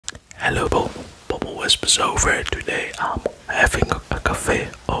Hello, Bubble Whispers over. Today I'm having a cafe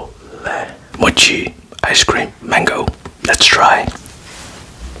au lait, mochi, ice cream, mango. Let's try.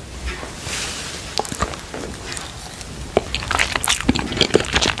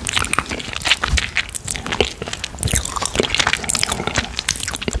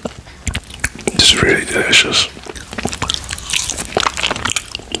 This is really delicious.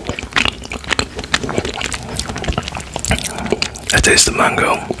 I taste the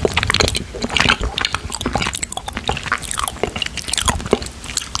mango.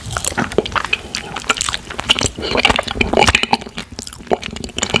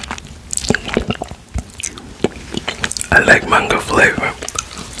 I like mango flavor.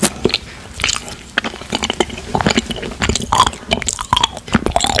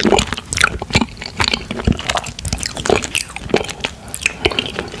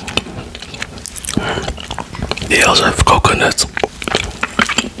 They also have coconut.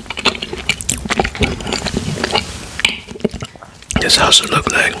 This house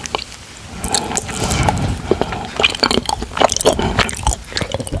look like.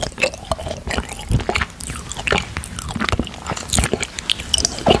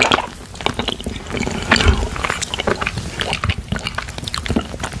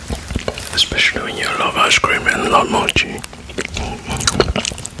 Especially when you love ice cream and love mochi.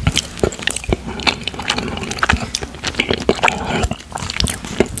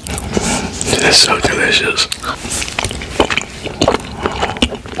 It's so delicious.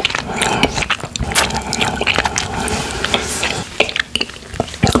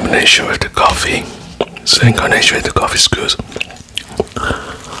 Combination with the coffee. Same combination with the coffee is good.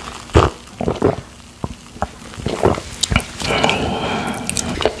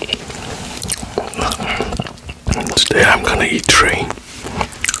 Today I'm gonna eat 3.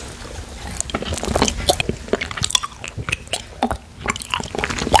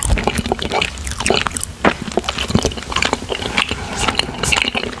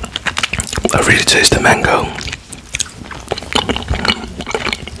 I really taste the mango.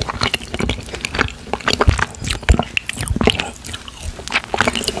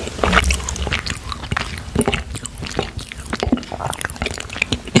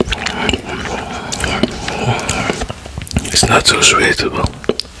 It's not too sweet, but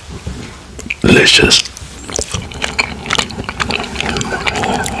delicious.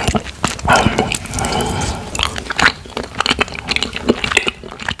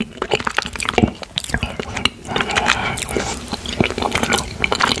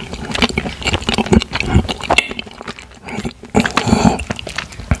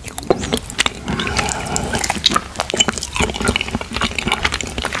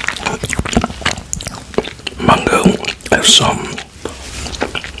 Mango have some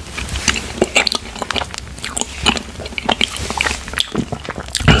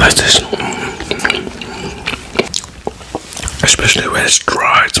like this, especially when it's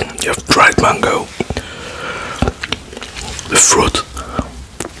dried. You have dried mango, the fruit.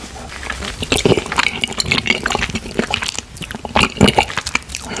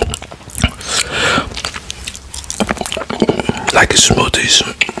 Like smoothies,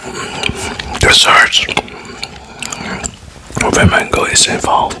 desserts, where mango is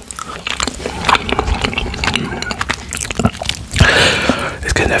involved.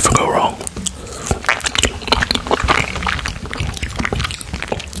 It can never go wrong.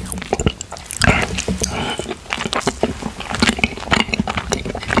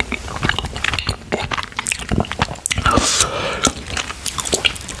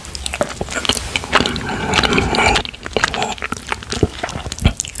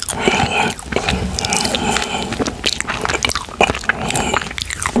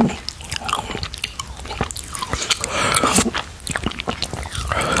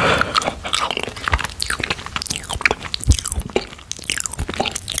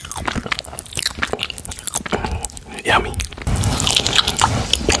 Yummy.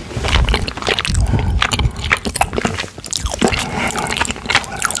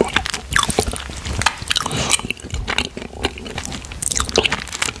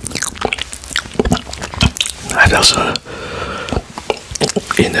 And also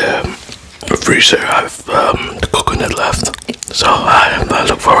in the freezer I have the coconut left, so I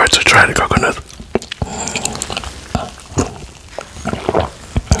look forward to try the coconut.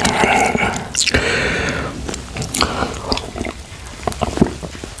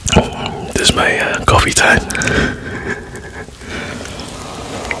 This is my coffee time.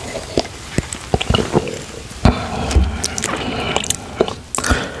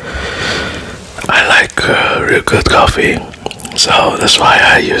 I like real good coffee, so that's why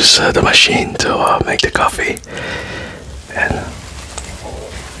I use the machine to make the coffee. And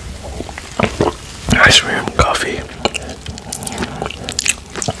ice cream, coffee.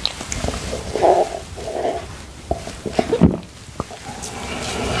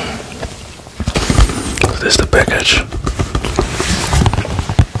 This is the package.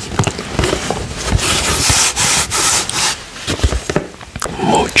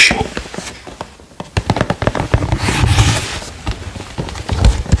 Mochi.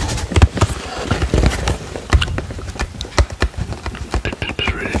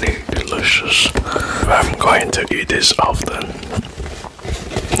 It's really delicious. I'm going to eat this often.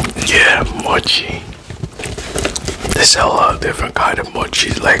 Yeah, mochi. They sell a lot of different kind of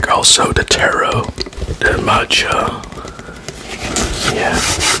mochi, like also the taro, the matcha. Yeah.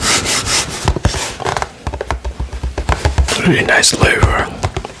 Really nice flavor.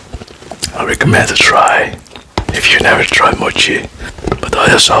 I recommend to try if you never tried mochi. But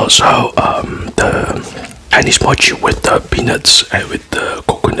there's also the Chinese mochi with the peanuts and with the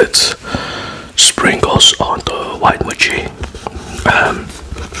coconut sprinkles on the white mochi.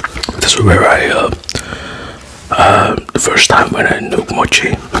 This is where I the first time when I knew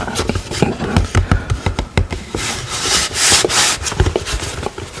mochi.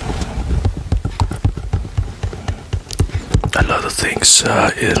 A lot of things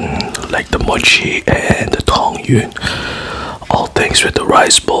in like the mochi and the tongyun, all things with the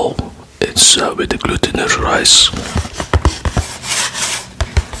rice bowl. It's with the glutinous rice.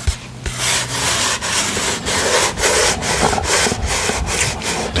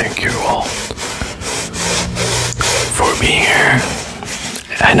 Thank you all for being here.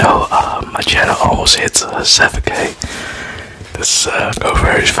 I know my channel almost hits 7K. This go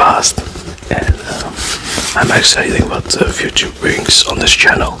very fast, and I'm excited what the future brings on this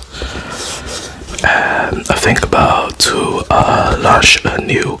channel. And I think about to launch a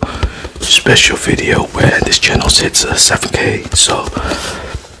new special video when this channel hits 7K. So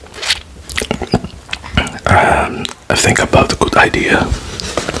I think about a good idea,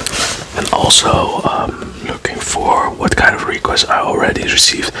 and also looking for what kind of requests I already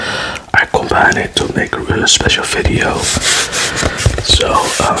received. I combine it to make a really special video. So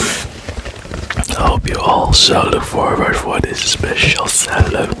I hope you also look forward for this special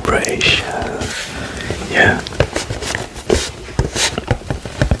celebration. Yeah.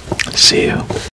 See you.